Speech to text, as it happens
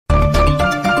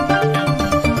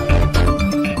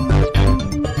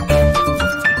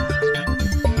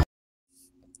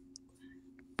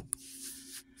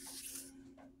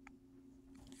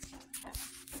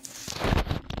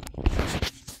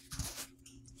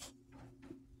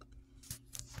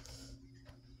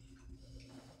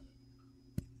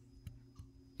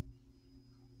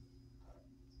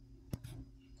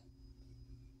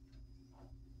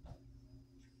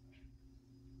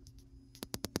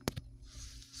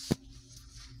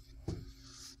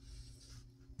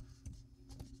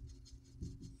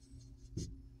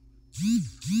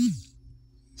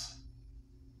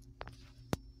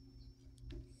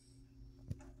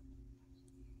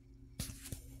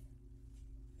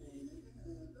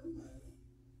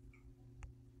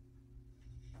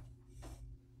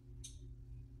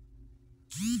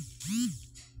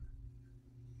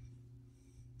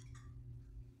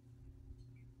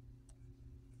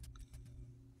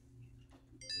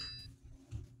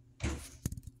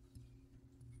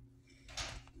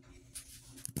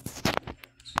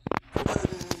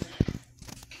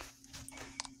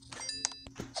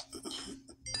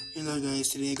Hello guys,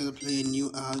 today I'm gonna play a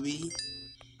new Obby.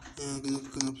 And I'm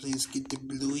gonna play Get the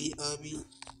Bluey Obby.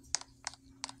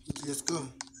 Let's go.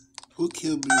 Who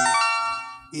killed Bluey?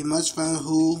 We must find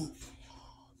who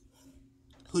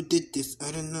did this.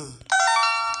 I don't know.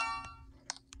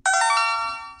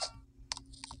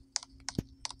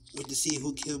 We have to see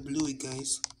who killed Bluey,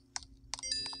 guys.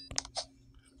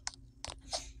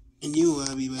 A new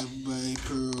Obby by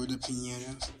Pro the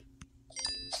Pinata.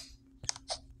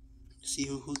 See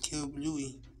who killed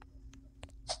Bluey.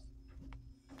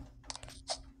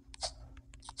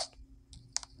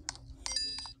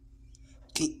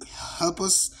 Can help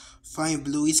us find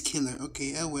Bluey's killer.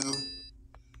 Okay, I will.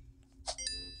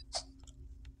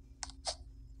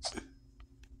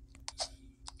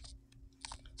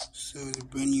 So the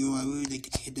brand new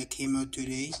Obby that came out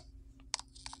today.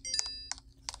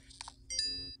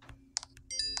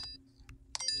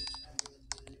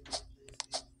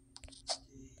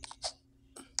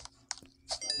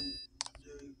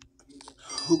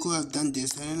 Who could have done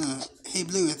this? I don't know. Hey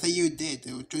Bluey, I thought you were dead.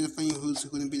 I was trying to find you who's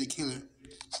gonna be the killer.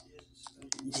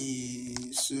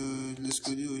 Yeah, so let's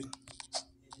go do it.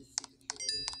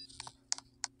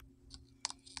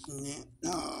 Yeah.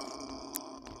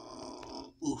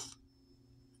 No. Oof.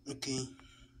 Okay.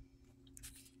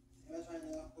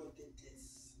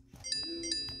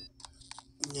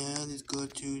 Now let's go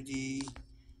to the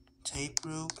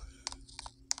tightrope.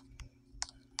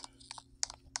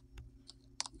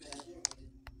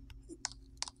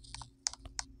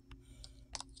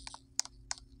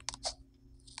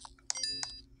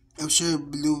 I'm sure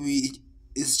Bluey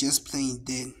is just plain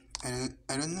dead. I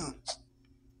don't know.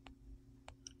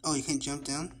 Oh, you can jump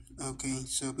down? Okay,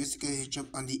 so basically you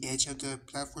jump on the edge of the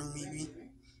platform maybe.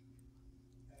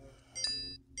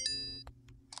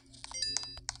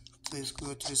 So let's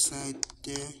go to the side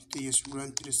there. To just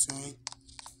run to the side.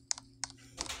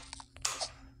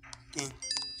 Then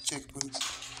checkpoint.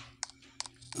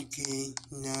 Okay,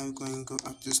 now we're going to go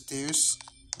up the stairs.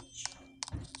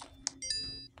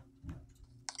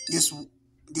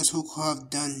 Guess who could have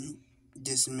done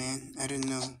this, man? I don't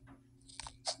know.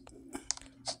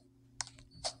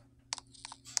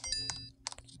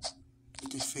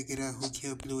 To figure out who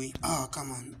killed Bluey. Oh,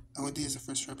 come on. I want to use the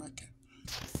first try back.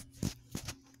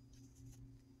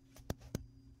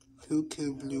 Who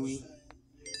killed Bluey?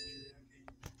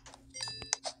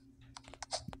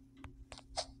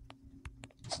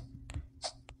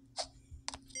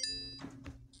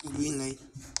 Green light.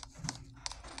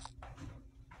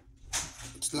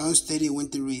 Slow, steady, win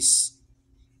the race.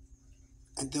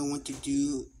 I don't want to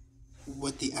do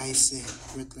what the eye said.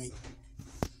 Red light.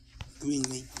 Green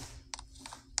light.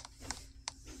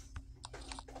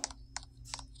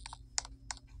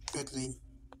 Red light.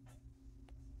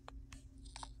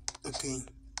 Okay.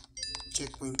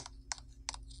 Checkpoint.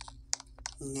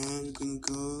 Now we're gonna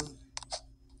go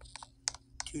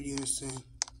to the other side.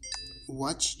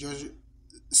 Watch your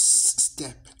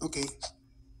step. Okay.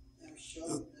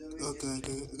 Okay.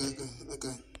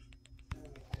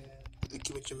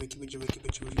 Keep it jumping.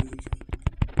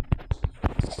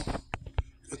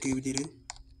 Okay, we did it.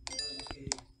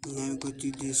 Now we go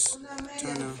to this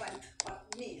tunnel.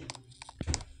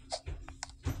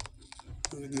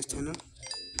 This tunnel.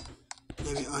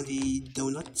 Now we're on the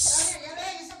donuts.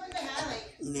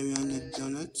 Now we're on the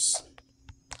donuts.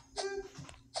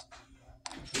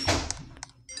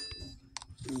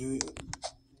 Now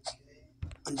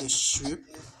on the shrimp.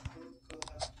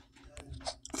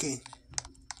 Okay.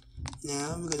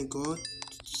 Now we're gonna go to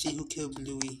see who killed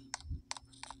Bluey.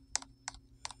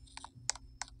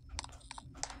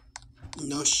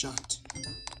 No shot.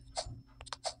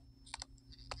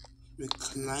 We're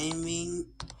climbing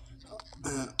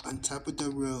on top of the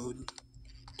road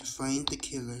to find the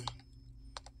killer.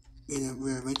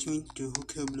 We're venturing to who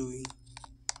killed Bluey.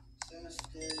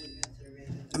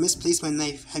 I misplaced my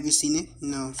knife. Have you seen it?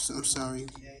 No, so I'm sorry.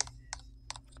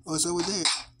 Oh, it's over there.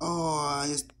 Oh, I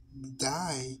just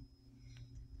died.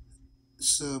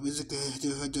 So basically I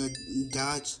have to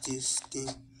dodge this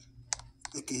thing.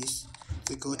 Okay, so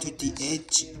go to the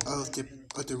edge of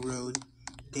the road.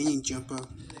 Then you jump up.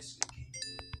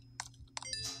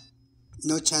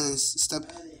 No challenge. Stop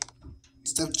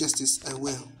justice. I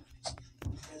will.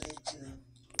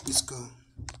 Let's go.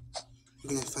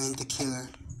 We're gonna find the killer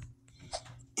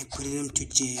and put him to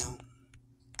jail.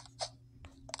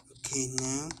 Okay,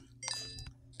 now.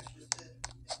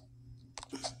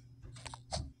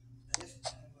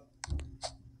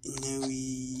 And now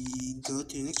we go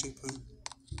to the next checkpoint.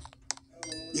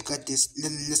 You got this.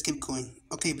 Let's keep going.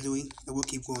 Okay, Bluey. I will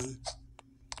keep going.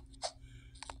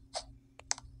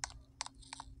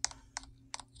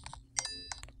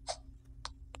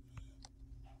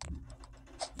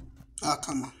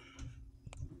 come on.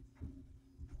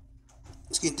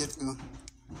 It's getting difficult.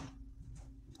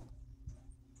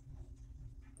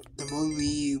 The more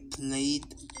we played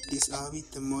this obby,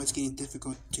 the more it's getting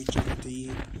difficult to jump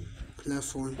the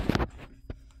platform.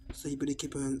 So you better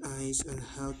keep an eyes on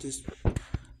how this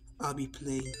obby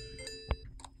play.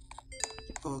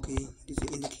 Okay, this is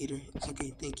an indicator.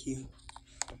 Okay, thank you.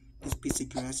 This piece of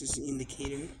grass is an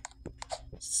indicator.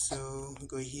 So we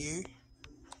go here.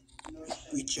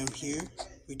 We jump here.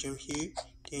 We jump here.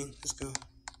 Then let's go.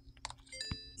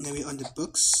 Now we're on the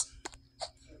books.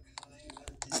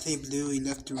 I think Bluey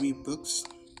left to read books.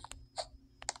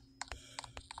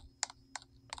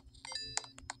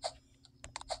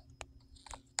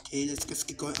 Okay, let's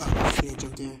keep going. Oh, I can't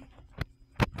jump there.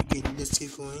 Okay, let's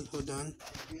keep going. Hold on.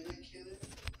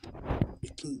 You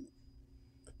can.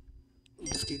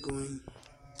 Let's keep going.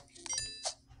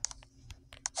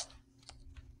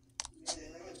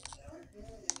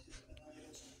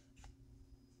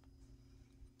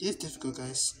 It's difficult,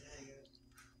 guys.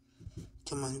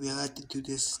 Come on, we have to do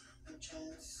this.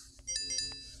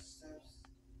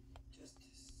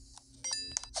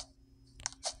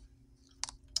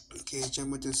 Okay,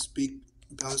 jump with this big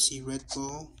bouncy red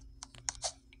ball.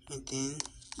 And then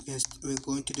yes, we're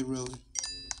going to the road.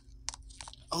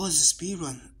 Oh, it's a speed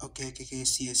run. Okay, I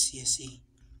see.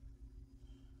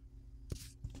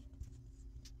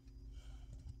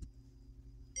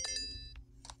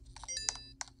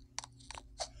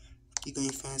 Keep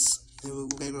going fast. We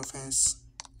gotta go fast.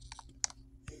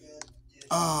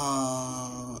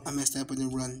 Oh, I messed up with the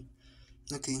run.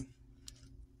 Okay.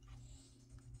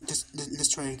 Let's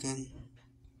try again.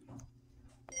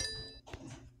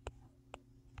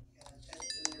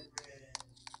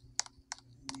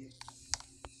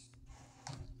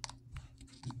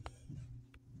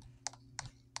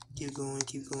 Keep going.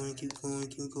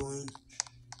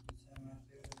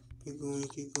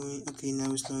 Okay, now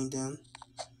we're slowing down.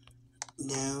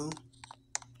 Now,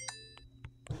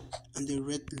 on the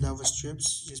red lava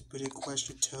strips, just put it across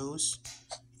your toes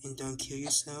and don't kill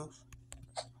yourself.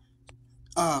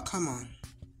 Oh, come on.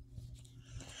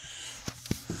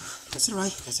 That's it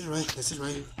right.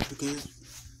 Because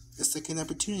the second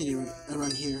opportunity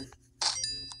around here.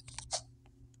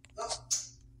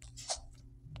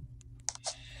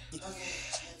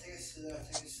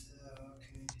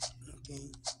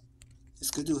 Okay.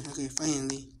 Let's go do it. Okay,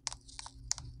 finally.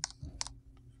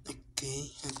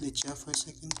 Okay, I'll glitch out for a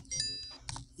second.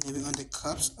 Maybe on the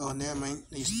cups. Oh, never mind.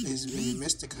 We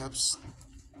missed the cups.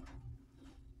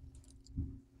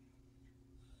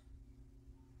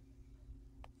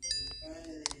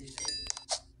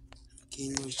 Okay,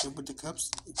 now we jump with the cups.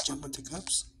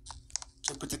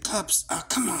 Ah,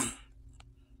 come on.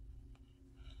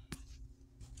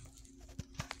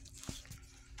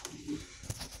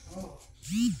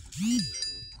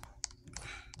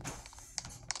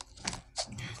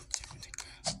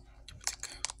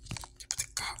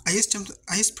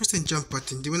 I just pressed the jump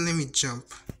button. They wouldn't let me jump.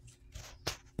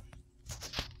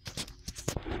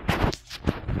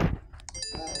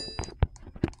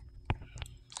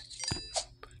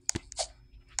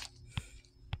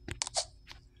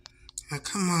 Oh,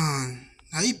 come on.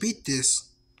 How you beat this?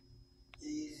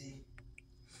 Easy.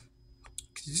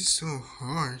 This is so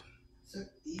hard. So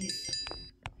easy.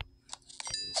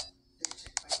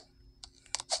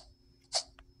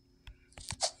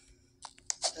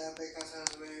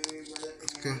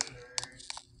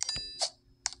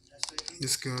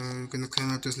 Let's go. We're gonna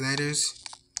climb up those ladders.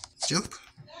 Jump.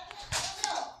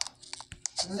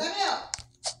 Samuel.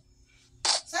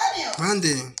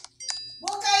 Mande.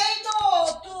 Busca ahí tu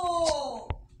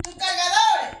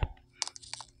cargador.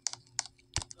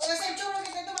 Con ese chulo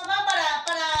que tiene tu mamá para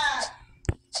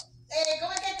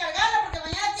 ¿cómo es que cargarlo? Porque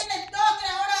mañana tienes 2-3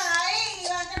 horas ahí y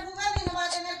vas a estar jugando y no vas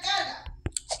a tener carga.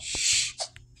 Shh.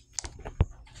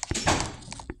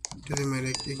 Doesn't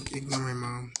matter. Ignore my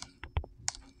mom.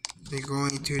 We're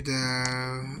going to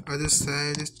the other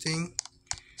side of this thing.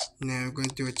 Now we're going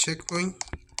to do a checkpoint.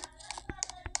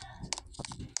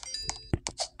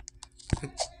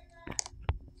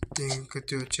 Then go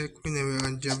to a checkpoint, and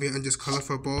we're jumping on this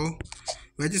colorful ball.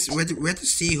 We have to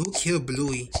see who killed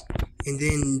Bluey, and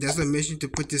then that's a mission to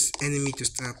put this enemy to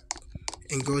stop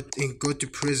and go to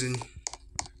prison.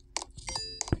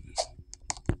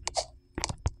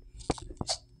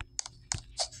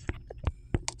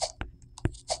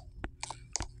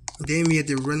 Then we had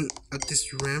to run up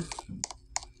this ramp,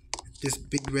 this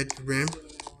big red ramp.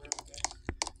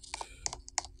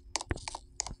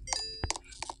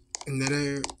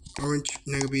 Another orange,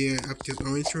 now gonna be up this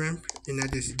orange ramp, and now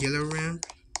this yellow ramp.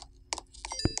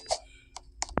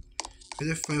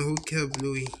 Let's find who killed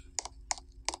Bluey.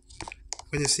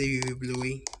 gonna save you,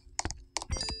 Bluey.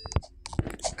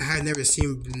 I had never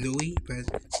seen Bluey,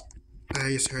 but I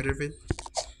just heard of it.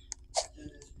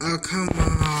 Oh, come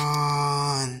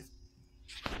on!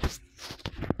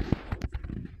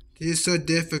 This is so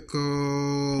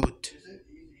difficult.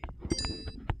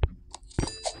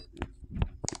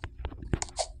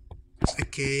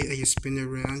 Okay, I just spin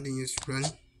around and just run.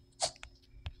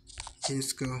 And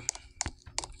just go.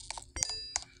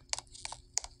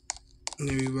 And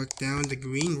then we walk down the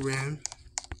green ramp.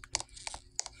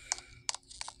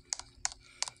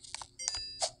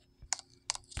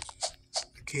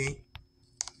 Okay.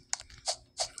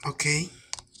 Okay.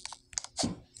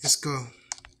 Let's go.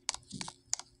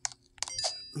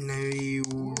 Now you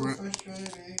run.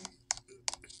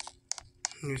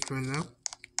 Let's run up.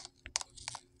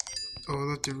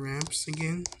 All of the ramps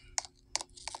again.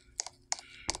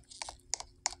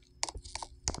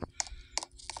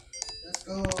 Let's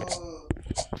go.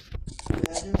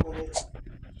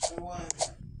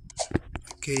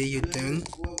 Okay, you're done.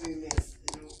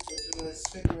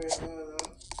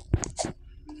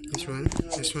 Let's run.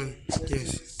 Let's run.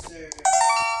 Yes.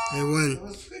 I won.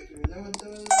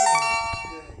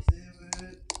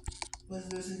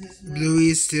 Bluey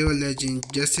is still a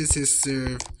legend. Justice is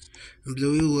served.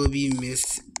 Bluey will be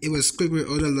missed. It was Squidward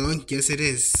all along. Yes, it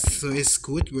is. So it's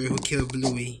Squidward who killed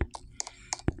Bluey.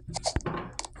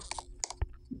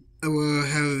 I will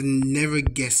have never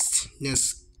guessed that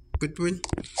Squidward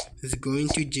is going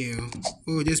to jail.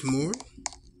 Oh, there's more?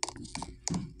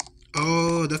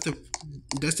 Oh, that's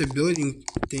the building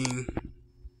thing.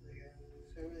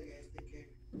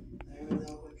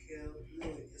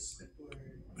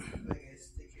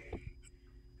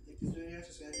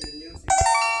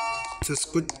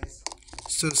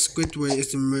 So Squidward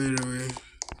is the murderer.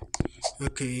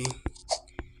 Okay.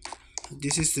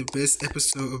 This is the best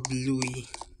episode of Bluey.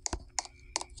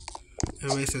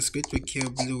 Alright, so Squidward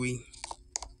killed Bluey.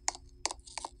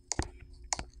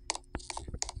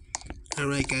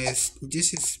 Alright guys,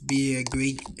 this has been a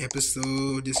great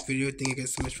episode of this video. Thank you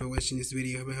guys so much for watching this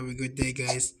video. Hope you have a good day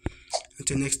guys.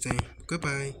 Until next time,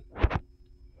 goodbye.